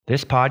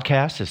This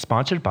podcast is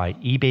sponsored by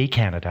eBay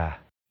Canada.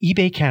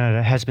 eBay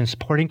Canada has been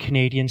supporting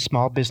Canadian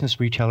small business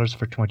retailers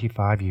for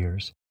 25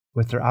 years.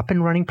 With their up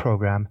and running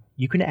program,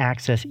 you can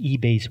access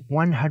eBay's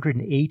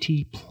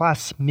 180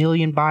 plus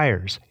million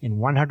buyers in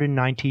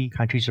 190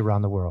 countries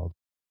around the world.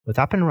 With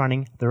up and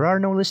running, there are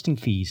no listing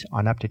fees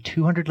on up to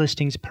 200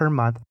 listings per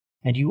month,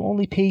 and you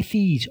only pay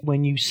fees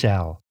when you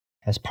sell.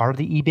 As part of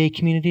the eBay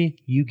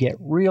community, you get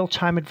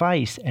real-time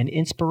advice and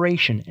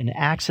inspiration and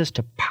access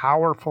to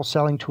powerful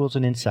selling tools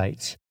and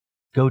insights.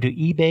 Go to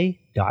ebay.ca/up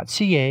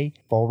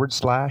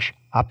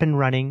and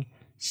running,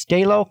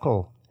 stay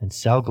local, and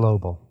sell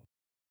global.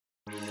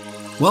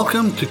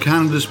 Welcome to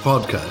Canada's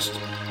podcast,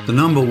 the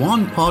number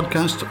one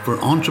podcast for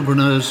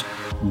entrepreneurs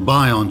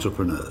by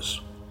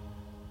entrepreneurs.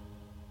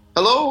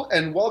 Hello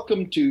and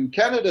welcome to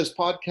Canada's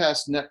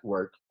Podcast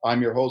Network.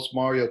 I'm your host,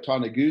 Mario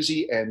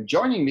Toneguzzi, and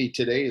joining me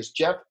today is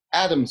Jeff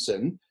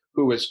Adamson,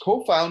 who is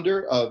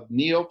co-founder of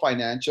Neo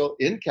Financial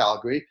in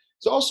Calgary.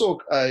 He's also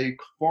a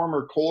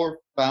former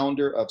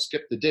co-founder of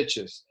Skip the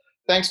Ditches.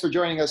 Thanks for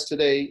joining us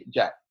today,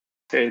 Jeff.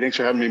 Hey, thanks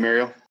for having me,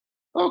 Mario.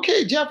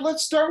 Okay, Jeff,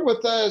 let's start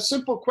with a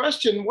simple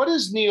question. What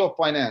is Neo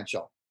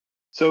Financial?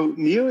 So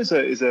Neo is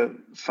a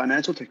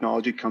financial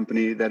technology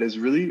company that is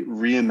really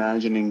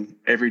reimagining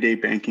everyday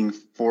banking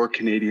for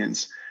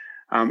Canadians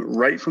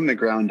right from the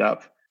ground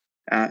up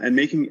and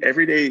making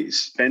everyday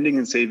spending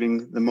and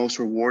saving the most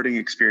rewarding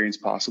experience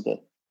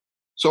possible.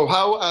 So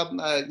how,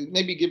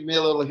 maybe give me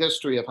a little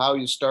history of how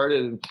you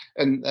started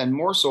and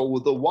more so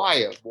with the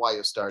why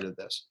you started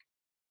this.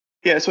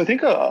 Yeah, so I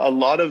think a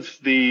lot of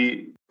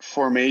the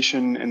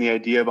formation and the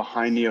idea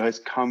behind Neo has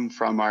come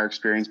from our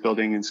experience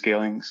building and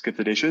scaling Skip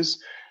the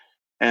Dishes.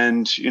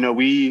 And,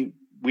 we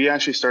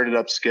actually started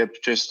up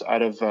Skip just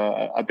out of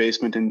a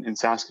basement in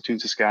Saskatoon,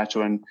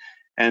 Saskatchewan.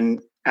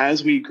 And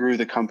as we grew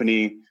the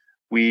company,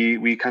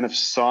 we kind of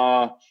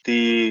saw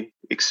the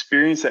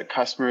experience that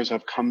customers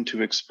have come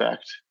to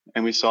expect.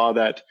 And we saw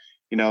that,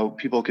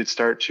 people could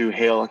start to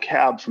hail a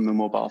cab from their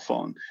mobile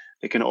phone.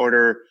 They can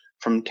order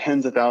from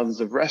tens of thousands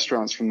of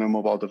restaurants from their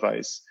mobile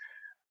device.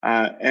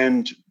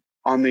 And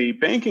on the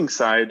banking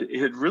side,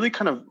 it had really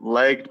kind of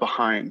lagged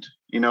behind.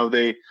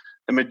 The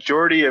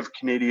majority of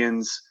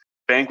Canadians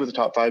bank with the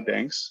top 5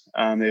 banks.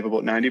 They have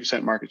about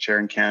 90% market share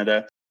in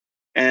Canada.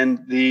 And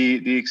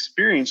the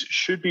experience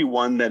should be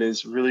one that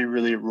is really,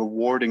 really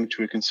rewarding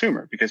to a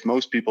consumer, because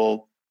most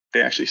people,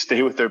 they actually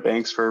stay with their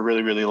banks for a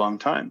really, really long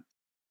time.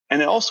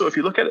 And also, if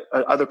you look at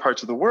other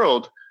parts of the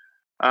world,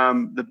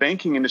 the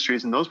banking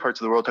industries in those parts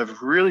of the world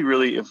have really,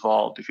 really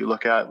evolved. If you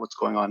look at what's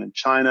going on in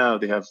China,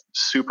 they have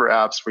super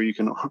apps where you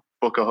can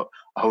book a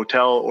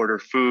hotel, order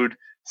food,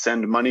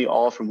 send money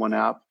all from one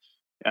app.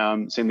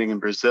 Same thing in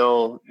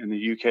Brazil, in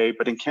the UK.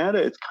 But in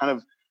Canada, it's kind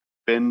of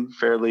been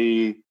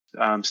fairly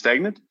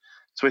stagnant.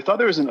 So we thought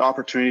there was an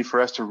opportunity for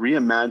us to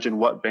reimagine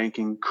what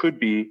banking could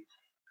be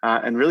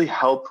and really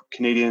help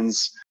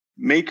Canadians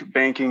make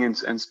banking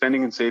and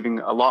spending and saving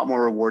a lot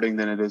more rewarding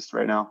than it is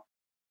right now.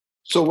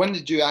 So when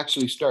did you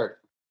actually start?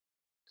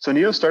 So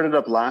Neo started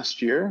up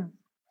last year.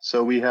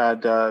 So we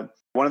had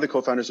one of the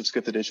co-founders of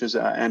Skip the Dishes,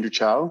 Andrew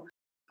Chow,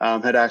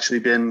 had actually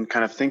been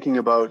kind of thinking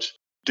about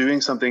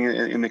doing something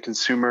in the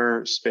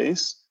consumer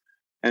space.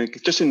 And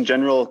just in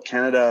general,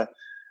 Canada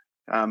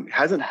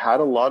hasn't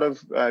had a lot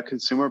of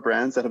consumer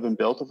brands that have been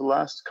built over the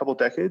last couple of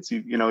decades.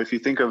 If you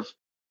think of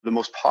the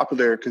most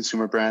popular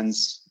consumer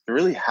brands, there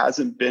really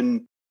hasn't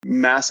been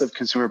massive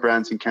consumer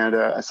brands in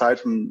Canada aside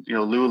from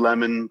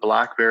Lululemon,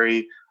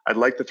 BlackBerry. I'd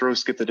like to throw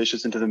Skip the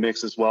Dishes into the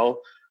mix as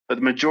well. But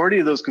the majority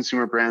of those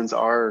consumer brands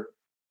are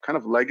kind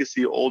of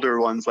legacy,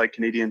 older ones like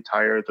Canadian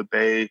Tire, The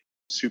Bay,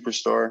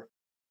 Superstore.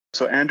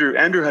 So Andrew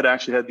had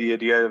actually had the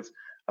idea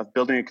of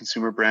building a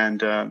consumer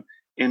brand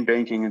in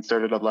banking and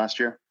started up last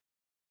year.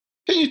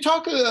 Can you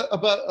talk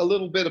about a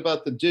little bit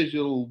about the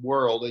digital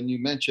world? And you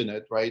mentioned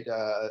it, right?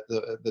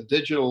 The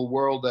digital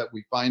world that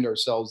we find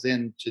ourselves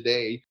in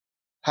today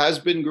has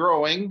been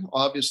growing,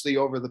 obviously,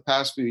 over the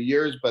past few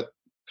years, but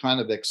kind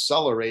of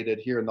accelerated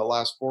here in the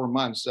last 4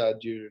 months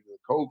due to the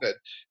COVID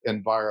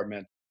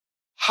environment.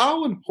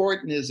 How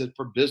important is it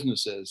for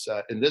businesses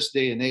in this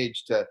day and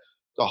age to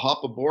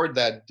hop aboard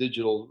that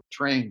digital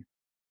train?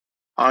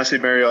 Honestly,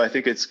 Mario, I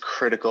think it's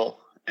critical.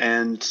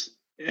 And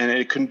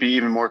it couldn't be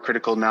even more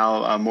critical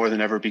now more than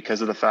ever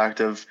because of the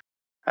fact of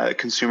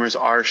consumers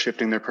are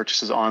shifting their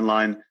purchases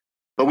online.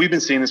 But we've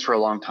been seeing this for a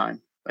long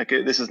time.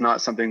 This is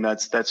not something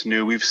that's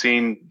new. We've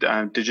seen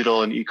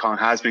digital and e-com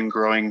has been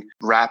growing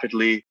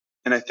rapidly.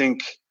 And I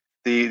think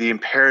the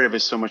imperative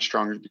is so much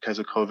stronger because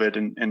of COVID.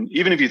 And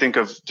even if you think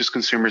of just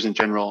consumers in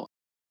general,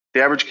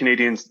 the average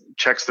Canadian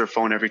checks their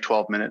phone every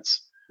 12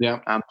 minutes. Yeah.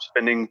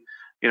 Spending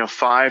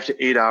 5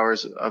 to 8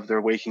 hours of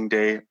their waking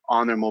day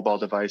on their mobile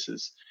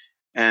devices.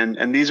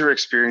 And these are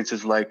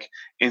experiences like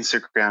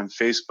Instagram,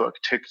 Facebook,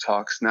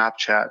 TikTok,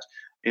 Snapchat,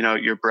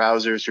 your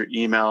browsers, your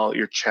email,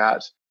 your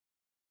chat.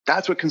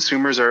 That's what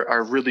consumers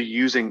are really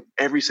using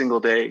every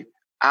single day,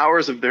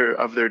 hours of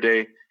their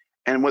day.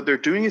 And what they're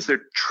doing is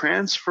they're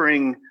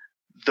transferring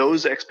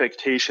those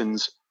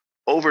expectations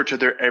over to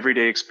their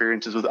everyday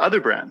experiences with other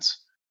brands.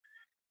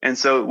 And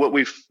so what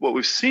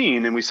we've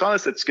seen, and we saw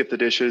this at Skip the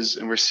Dishes,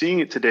 and we're seeing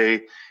it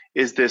today,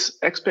 is this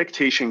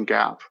expectation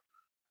gap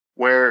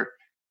where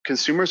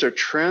consumers are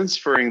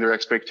transferring their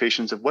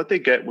expectations of what they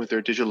get with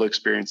their digital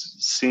experience,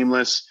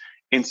 seamless,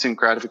 instant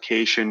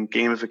gratification,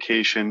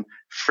 gamification,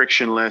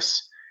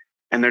 frictionless,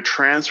 and they're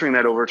transferring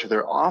that over to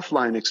their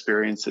offline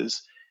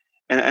experiences.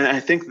 And I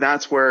think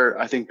that's where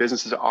I think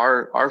businesses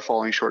are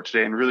falling short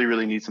today and really,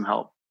 really need some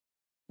help.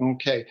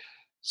 Okay.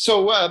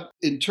 So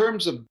in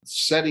terms of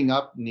setting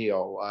up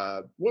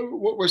Neo,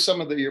 what were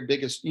some of your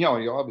biggest, you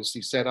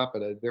obviously set up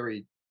at a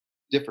very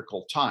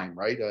difficult time,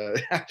 right?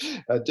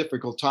 A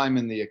difficult time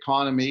in the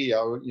economy,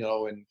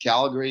 in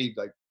Calgary,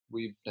 like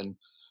we've been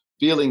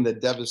feeling the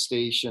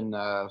devastation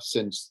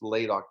since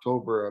late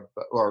October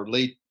or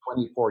late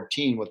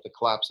 2014 with the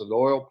collapse of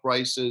oil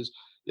prices.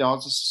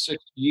 It's a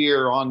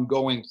 6-year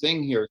ongoing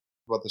thing here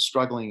with the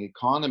struggling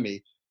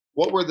economy.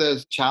 What were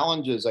the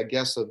challenges, I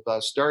guess, of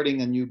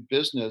starting a new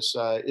business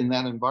in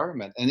that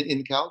environment and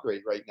in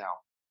Calgary right now?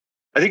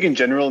 I think in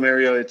general,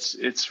 Mario,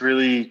 it's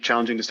really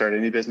challenging to start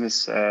any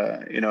business,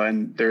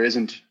 and there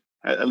isn't,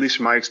 at least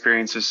from my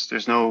experiences,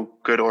 there's no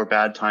good or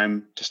bad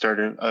time to start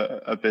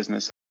a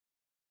business.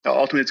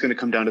 Ultimately, it's going to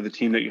come down to the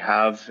team that you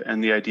have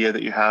and the idea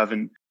that you have.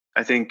 And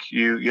I think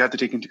you have to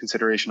take into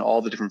consideration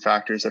all the different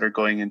factors that are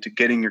going into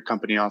getting your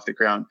company off the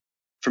ground.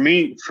 For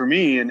me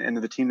and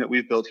the team that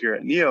we've built here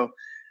at Neo,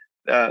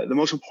 the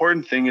most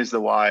important thing is the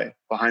why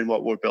behind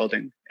what we're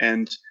building.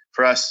 And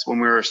for us, when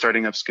we were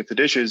starting up Skip the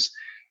Dishes,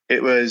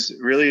 it was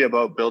really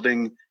about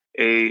building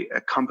a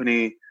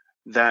company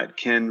that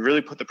can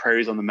really put the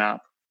prairies on the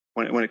map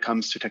when it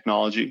comes to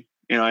technology.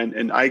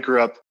 And I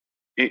grew up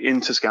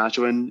in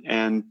Saskatchewan,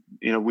 and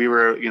we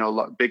were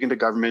big into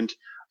government,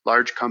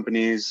 large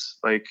companies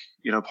like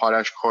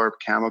Potash Corp,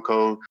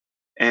 Cameco,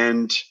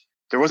 and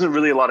there wasn't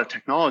really a lot of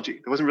technology.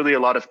 There wasn't really a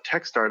lot of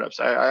tech startups.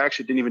 I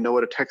actually didn't even know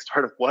what a tech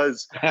startup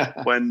was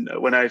when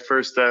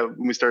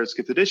we started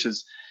Skip the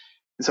Dishes.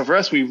 And so for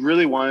us, we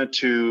really wanted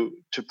to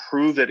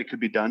prove that it could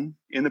be done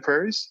in the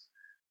prairies,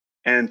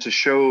 and to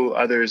show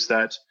others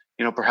that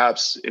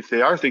perhaps if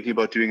they are thinking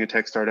about doing a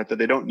tech startup, that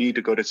they don't need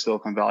to go to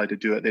Silicon Valley to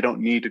do it. They don't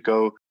need to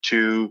go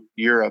to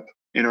Europe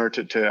in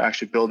order to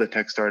actually build a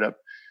tech startup.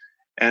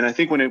 And I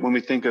think when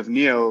we think of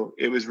Neo,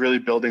 it was really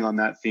building on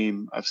that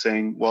theme of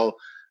saying, well,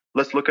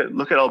 let's look at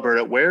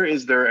Alberta. Where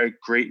is there a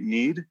great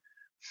need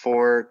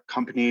for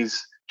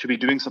companies to be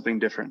doing something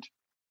different?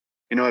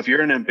 If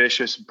you're an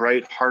ambitious,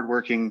 bright,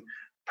 hardworking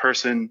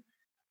person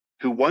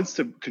who wants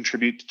to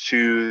contribute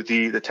to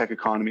the tech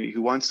economy,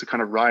 who wants to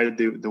kind of ride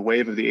the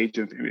wave of the age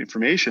of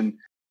information,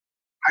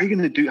 how are you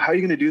going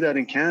to do that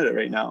in Canada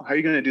right now? How are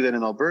you going to do that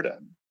in Alberta?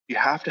 You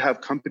have to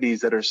have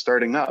companies that are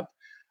starting up,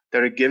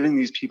 that are giving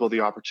these people the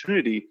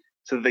opportunity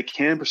so that they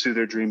can pursue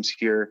their dreams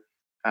here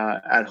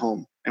at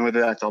home. And whether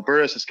that's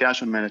Alberta,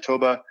 Saskatchewan,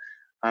 Manitoba,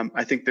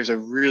 I think there's a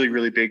really,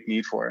 really big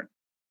need for it.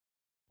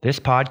 This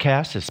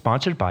podcast is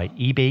sponsored by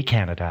eBay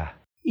Canada.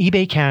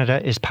 eBay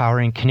Canada is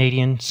powering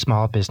Canadian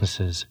small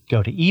businesses.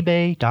 Go to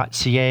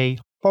ebay.ca/up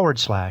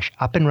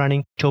and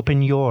running to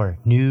open your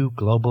new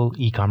global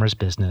e-commerce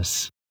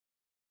business.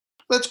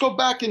 Let's go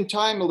back in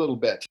time a little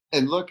bit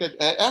and look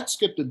at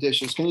Skip the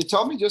Dishes. Can you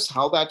tell me just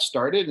how that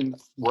started and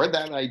where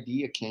that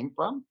idea came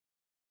from?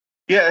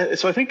 Yeah,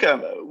 so I think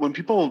when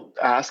people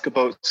ask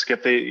about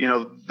Skip,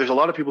 there's a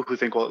lot of people who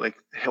think, well,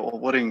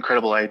 what an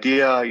incredible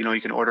idea. You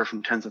can order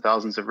from tens of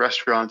thousands of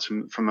restaurants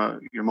from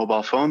your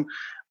mobile phone.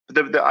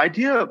 But the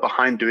idea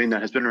behind doing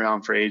that has been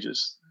around for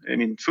ages. I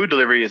mean, food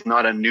delivery is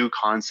not a new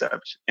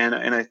concept. And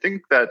I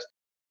think that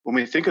when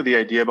we think of the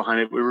idea behind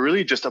it, we were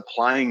really just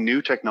applying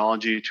new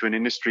technology to an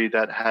industry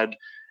that had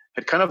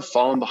kind of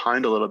fallen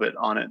behind a little bit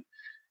on it.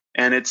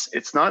 And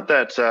it's not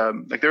that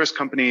there was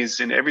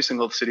companies in every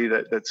single city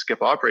that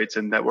Skip operates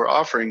in that were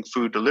offering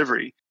food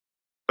delivery,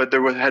 but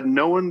had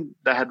no one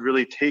that had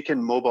really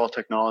taken mobile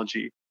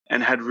technology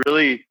and had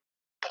really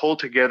pulled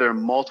together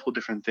multiple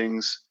different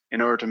things in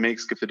order to make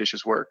Skip the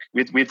Dishes work.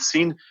 We'd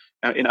seen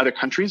in other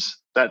countries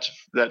that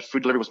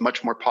food delivery was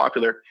much more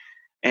popular,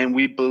 and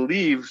we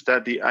believe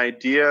that the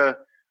idea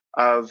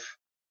of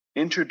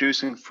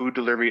introducing food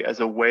delivery as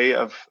a way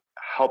of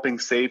helping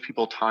save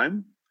people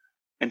time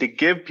and to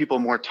give people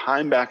more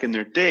time back in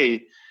their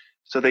day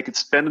so they could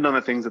spend it on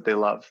the things that they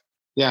love.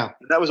 Yeah.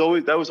 That was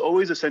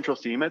always a central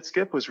theme at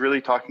Skip, was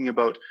really talking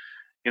about,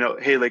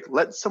 hey,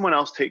 let someone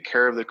else take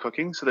care of the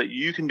cooking so that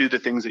you can do the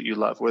things that you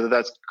love, whether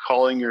that's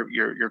calling your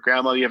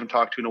grandma you haven't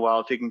talked to in a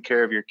while, taking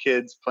care of your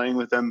kids, playing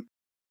with them.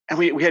 And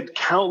we had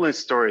countless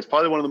stories.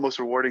 Probably one of the most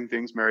rewarding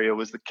things, Mario,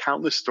 was the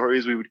countless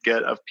stories we would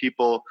get of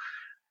people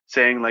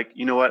saying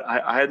you know what,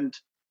 I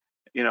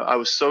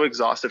was so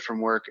exhausted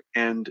from work,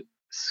 and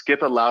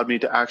Skip allowed me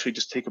to actually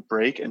just take a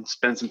break and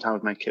spend some time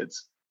with my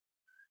kids.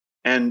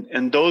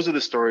 And those are the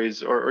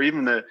stories, or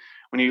even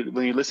when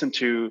you listen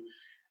to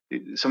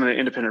some of the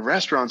independent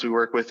restaurants we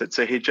work with that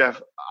say, hey, Jeff,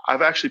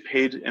 I've actually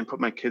paid and put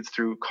my kids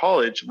through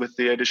college with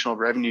the additional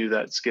revenue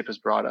that Skip has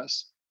brought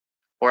us.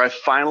 Or I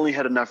finally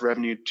had enough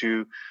revenue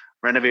to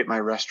renovate my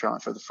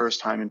restaurant for the first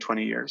time in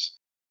 20 years.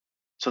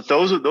 So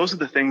those are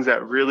the things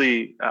that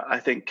really I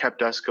think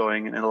kept us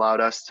going and allowed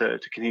us to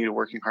continue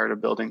working hard at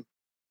building.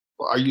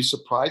 Are you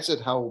surprised at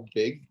how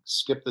big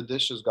Skip the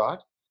Dish has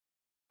got?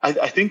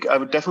 I think I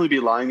would definitely be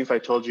lying if I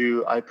told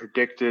you I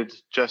predicted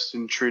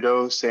Justin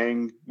Trudeau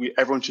saying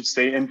everyone should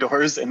stay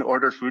indoors and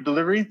order food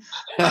delivery.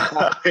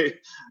 That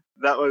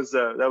was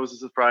a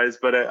surprise,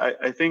 but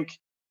I think,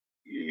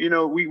 you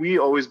know, we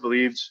always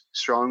believed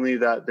strongly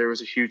that there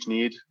was a huge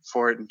need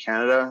for it in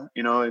Canada.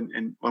 You know,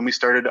 and when we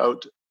started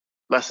out,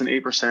 less than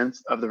 8%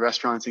 of the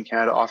restaurants in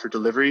Canada offer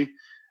delivery.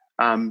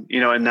 You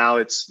know, and now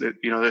it's,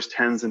 you know, there's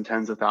tens and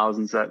tens of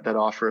thousands that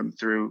offer them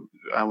through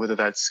whether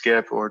that's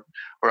Skip or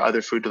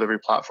other food delivery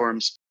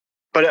platforms.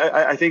 But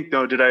I think,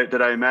 though, did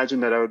I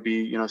imagine that I would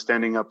be, you know,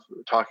 standing up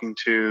talking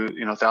to,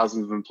 you know,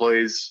 thousands of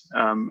employees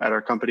at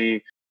our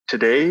company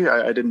today?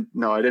 I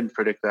didn't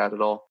predict that at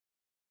all.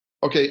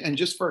 Okay, and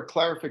just for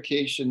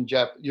clarification,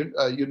 Jeff,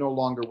 you're no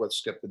longer with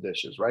Skip the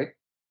Dishes, right?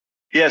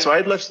 Yeah, so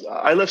I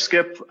left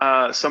Skip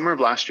summer of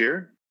last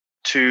year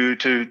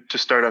to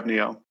start up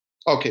Neo.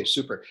 Okay,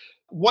 super.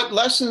 What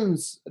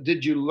lessons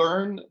did you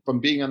learn from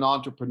being an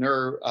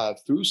entrepreneur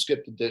through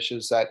Skip the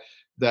Dishes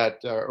that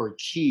are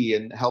key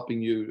in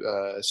helping you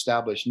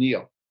establish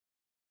Neo?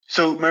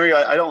 So, Murray,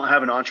 I don't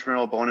have an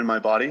entrepreneurial bone in my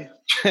body.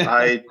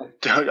 I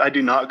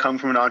do not come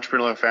from an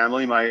entrepreneurial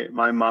family.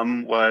 My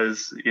mom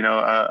was, you know,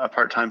 a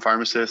part-time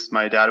pharmacist.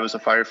 My dad was a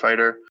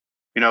firefighter.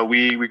 You know,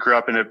 we grew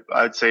up in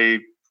I'd say,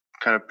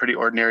 kind of pretty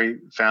ordinary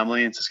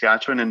family in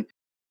Saskatchewan, and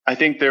I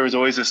think there was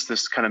always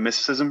this kind of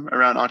mysticism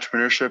around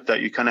entrepreneurship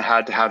that you kind of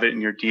had to have it in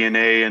your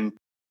DNA. And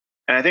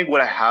I think what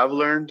I have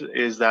learned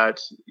is that,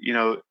 you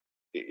know,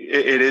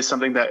 it is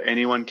something that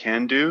anyone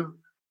can do.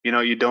 You know,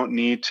 you don't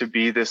need to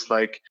be this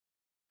like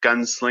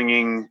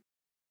gunslinging,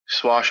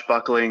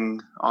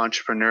 swashbuckling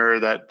entrepreneur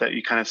that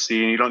you kind of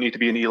see. And you don't need to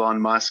be an Elon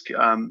Musk.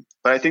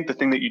 But I think the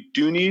thing that you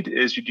do need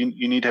is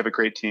you need to have a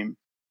great team.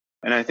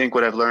 And I think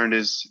what I've learned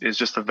is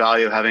just the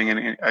value of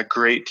having a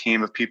great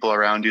team of people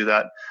around you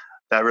that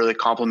really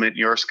complement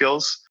your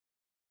skills,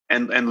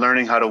 and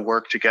learning how to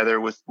work together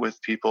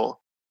with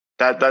people.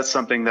 That's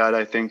something that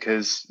I think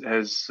has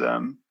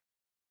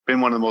been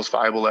one of the most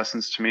valuable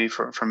lessons to me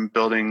from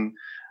building,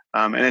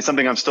 and it's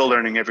something I'm still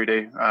learning every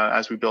day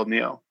as we build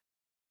Neo.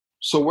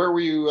 So where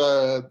were you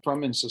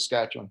from in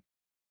Saskatchewan?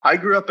 I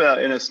grew up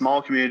in a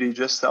small community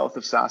just south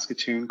of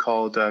Saskatoon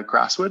called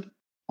Grasswood.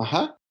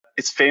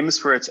 It's famous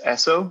for its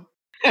Esso.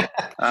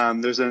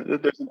 There's an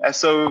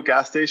Esso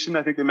gas station.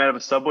 I think they might have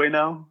a Subway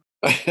now.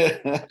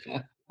 But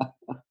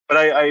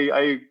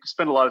I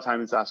spent a lot of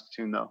time in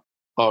Saskatoon, though.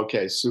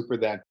 Okay, super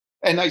then.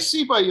 And I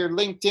see by your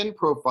LinkedIn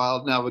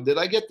profile now, did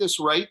I get this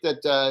right,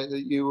 that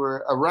you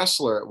were a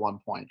wrestler at one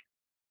point?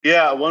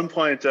 Yeah, at one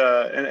point,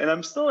 and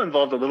I'm still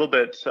involved a little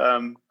bit.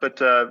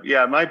 But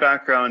yeah, my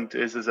background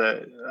is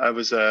I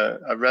was a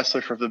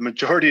wrestler for the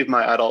majority of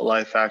my adult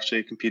life,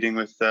 actually competing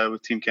with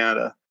Team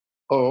Canada.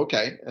 Oh,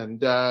 okay.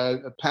 And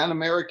a Pan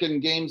American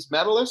Games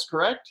medalist,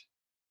 correct?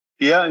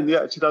 Yeah, and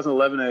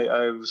 2011,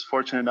 I was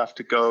fortunate enough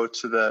to go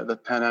to the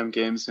Pan Am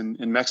Games in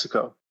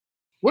Mexico.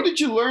 What did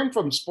you learn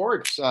from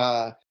sports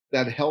that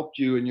helped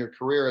you in your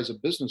career as a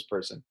business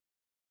person?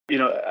 You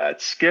know,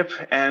 at Skip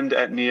and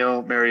at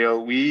Neo,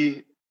 Mario,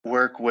 we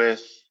work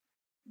with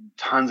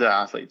tons of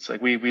athletes.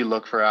 Like we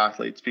look for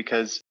athletes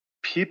because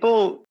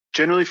people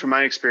generally, from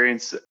my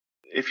experience,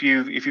 if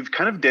you've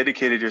kind of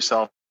dedicated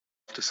yourself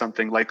to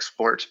something like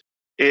sport,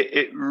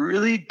 it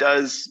really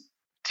does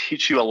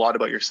teach you a lot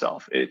about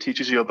yourself. It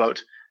teaches you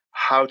about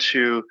how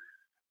to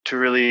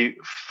really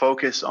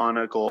focus on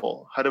a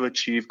goal, how to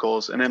achieve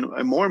goals. And then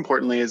more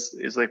importantly is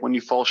like when you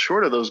fall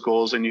short of those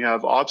goals and you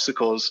have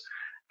obstacles,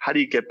 how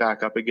do you get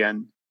back up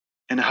again?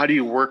 And how do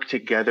you work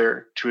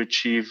together to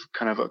achieve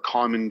kind of a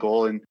common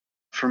goal? And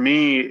for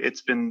me,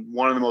 it's been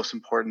one of the most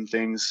important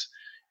things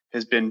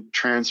has been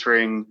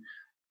transferring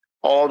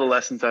all the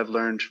lessons I've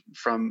learned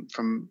from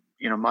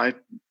you know, my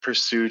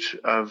pursuit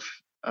of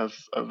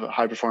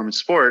high performance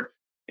sport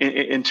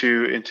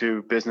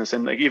into business.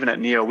 And like even at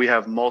Neo, we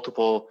have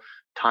multiple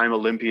time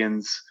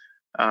Olympians,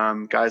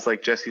 guys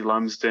like Jesse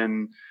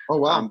Lumsden, oh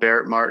wow,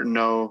 Barrett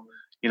Martineau.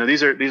 You know,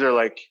 these are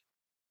like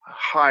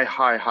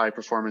high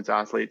performance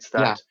athletes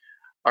that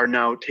are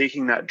now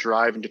taking that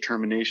drive and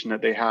determination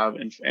that they have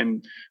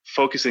and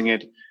focusing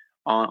it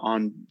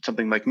on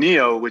something like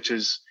Neo, which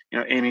is, you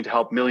know, aiming to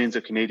help millions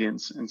of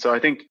Canadians. And so I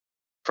think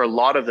for a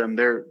lot of them,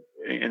 they're,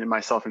 and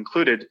myself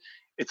included,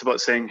 it's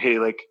about saying, hey,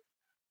 like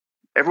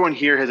everyone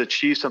here has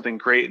achieved something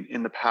great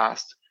in the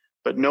past,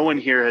 but no one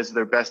here has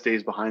their best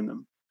days behind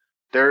them.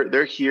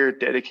 They're here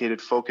dedicated,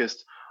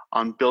 focused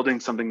on building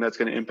something that's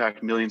going to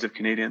impact millions of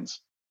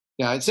Canadians.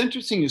 Yeah, it's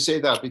interesting you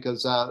say that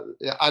because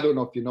I don't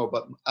know if you know,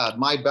 but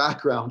my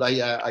background,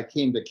 I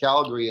came to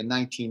Calgary in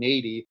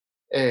 1980,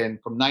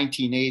 and from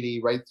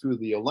 1980 right through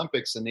the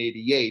Olympics in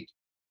 '88,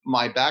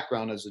 my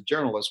background as a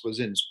journalist was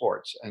in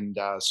sports, and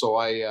so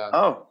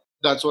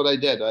that's what I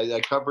did. I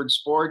covered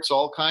sports,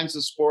 all kinds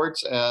of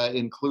sports,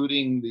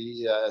 including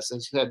as I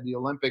said, the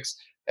Olympics.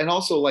 and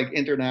also like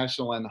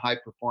international and high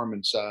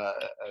performance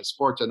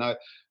sports. And I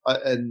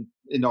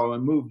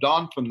moved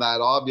on from that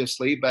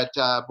obviously, but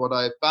what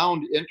I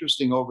found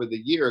interesting over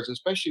the years,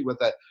 especially with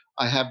that,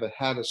 I have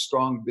had a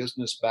strong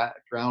business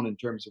background in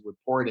terms of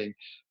reporting.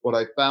 What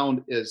I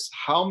found is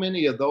how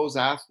many of those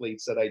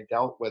athletes that I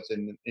dealt with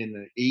in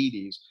the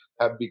 80s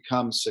have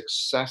become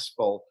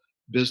successful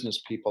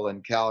business people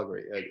in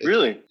Calgary.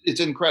 Really? It's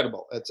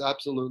incredible. It's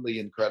absolutely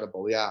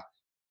incredible. Yeah.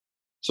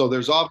 So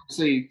there's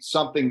obviously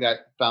something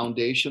that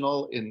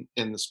foundational in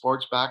the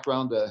sports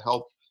background to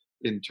help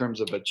in terms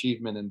of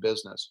achievement in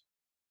business.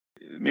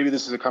 Maybe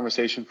this is a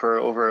conversation for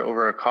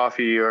over a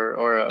coffee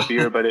or a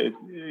beer, but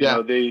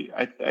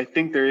I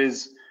think there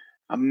is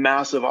a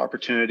massive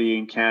opportunity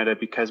in Canada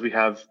because we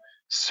have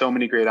so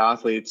many great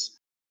athletes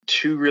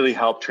to really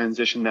help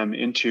transition them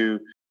into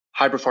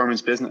high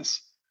performance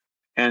business.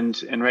 And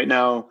right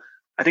now,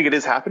 I think it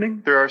is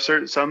happening. There are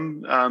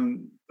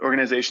some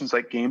organizations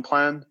like Game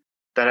Plan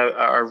that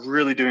are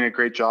really doing a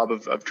great job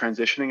of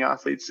transitioning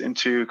athletes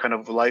into kind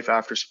of life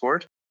after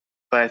sport.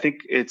 But I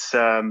think it's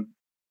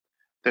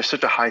there's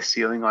such a high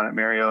ceiling on it,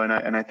 Mario,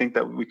 and I think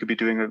that we could be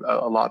doing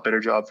a lot better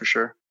job for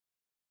sure.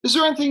 Is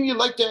there anything you'd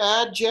like to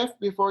add, Jeff,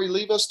 before you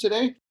leave us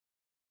today?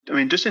 I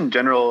mean, just in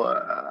general,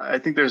 I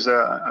think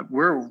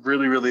we're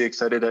really, really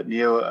excited at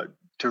Neo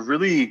to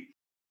really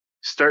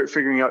start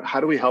figuring out how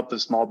do we help the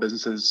small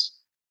businesses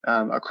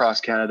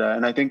across Canada.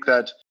 And I think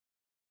that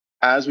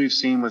as we've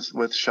seen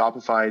with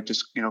Shopify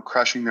just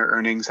crushing their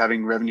earnings,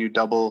 having revenue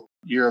double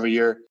year over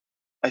year,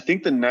 I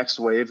think the next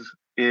wave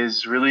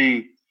is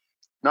really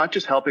not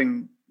just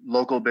helping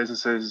local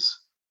businesses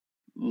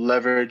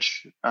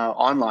leverage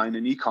online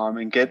and e-com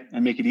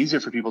and make it easier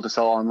for people to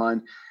sell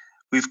online.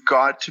 We've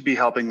got to be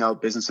helping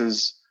out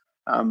businesses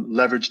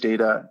leverage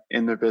data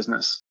in their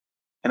business.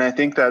 And I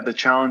think that the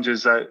challenge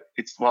is that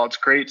it's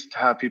great to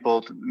have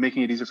people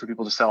making it easier for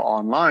people to sell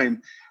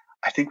online.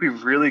 I think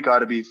we've really got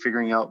to be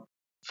figuring out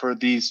for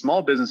these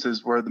small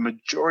businesses where the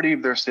majority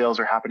of their sales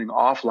are happening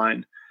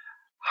offline,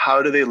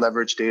 how do they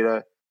leverage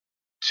data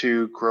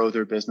to grow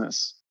their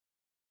business?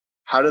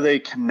 How do they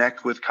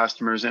connect with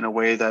customers in a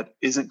way that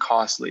isn't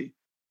costly?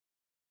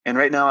 And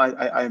right now,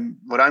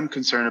 what I'm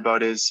concerned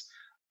about is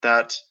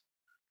that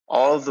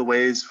all of the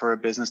ways for a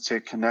business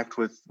to connect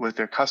with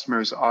their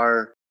customers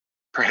are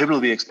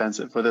prohibitively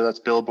expensive, whether that's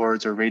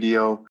billboards or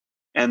radio.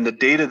 And the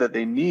data that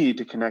they need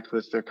to connect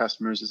with their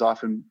customers is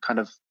often kind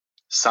of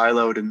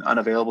siloed and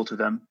unavailable to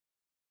them.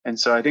 And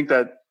so I think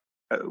that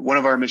one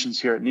of our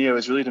missions here at Neo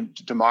is really to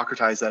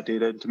democratize that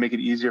data, to make it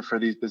easier for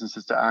these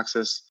businesses to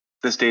access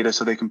this data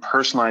so they can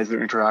personalize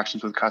their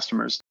interactions with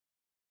customers.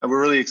 And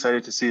we're really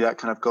excited to see that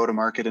kind of go to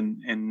market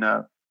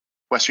in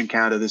Western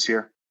Canada this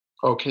year.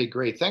 Okay,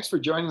 great. Thanks for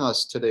joining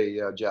us today,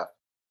 Jeff.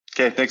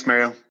 Okay, thanks,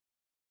 Mario.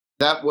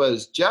 That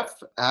was Jeff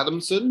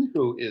Adamson,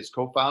 who is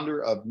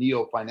co-founder of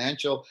Neo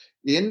Financial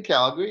in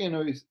Calgary,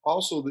 and he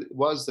also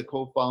was the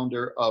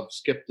co-founder of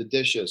Skip the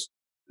Dishes.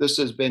 This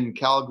has been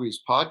Calgary's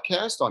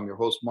podcast. I'm your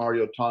host,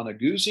 Mario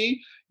Tonaguzzi.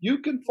 You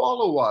can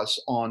follow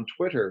us on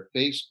Twitter,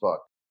 Facebook,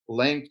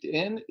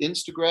 LinkedIn,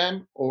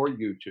 Instagram, or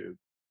YouTube.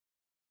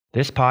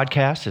 This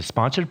podcast is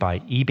sponsored by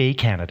eBay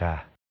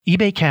Canada.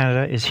 eBay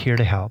Canada is here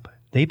to help.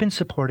 They've been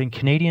supporting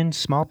Canadian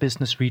small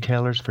business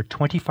retailers for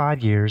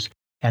 25 years,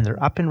 and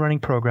their up-and-running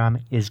program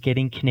is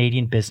getting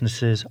Canadian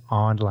businesses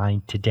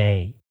online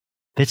today.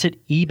 Visit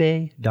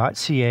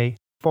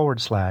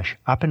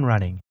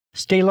ebay.ca/up-and-running.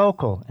 Stay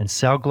local and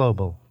sell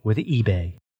global with eBay.